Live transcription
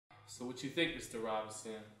So what you think, Mr.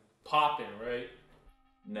 Robinson? Poppin', right?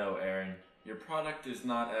 No, Aaron. Your product is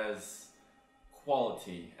not as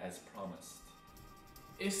quality as promised.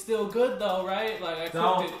 It's still good though, right? Like I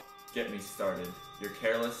Don't cooked it. get me started. You're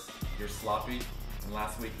careless, you're sloppy, and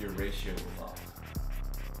last week your ratio was off.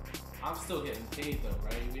 I'm still getting paid though,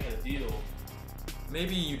 right? We had a deal.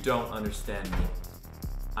 Maybe you don't understand me.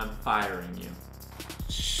 I'm firing you.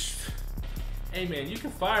 Shh. Hey man, you can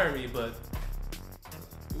fire me, but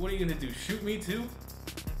what are you gonna do? Shoot me too?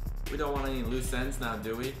 We don't want any loose ends now,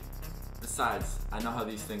 do we? Besides, I know how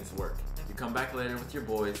these things work. You come back later with your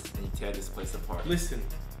boys and you tear this place apart. Listen,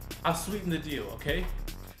 I'll sweeten the deal, okay?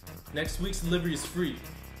 Next week's delivery is free.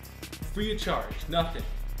 Free of charge, nothing.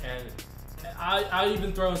 And I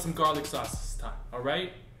even throw in some garlic sauce this time,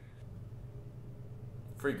 alright?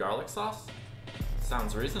 Free garlic sauce?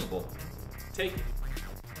 Sounds reasonable. Take it.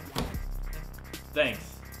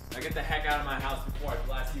 Thanks. Now get the heck out of my house before I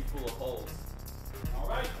blast you full of holes.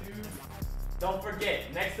 Alright, dude. Don't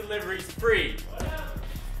forget, next delivery's free.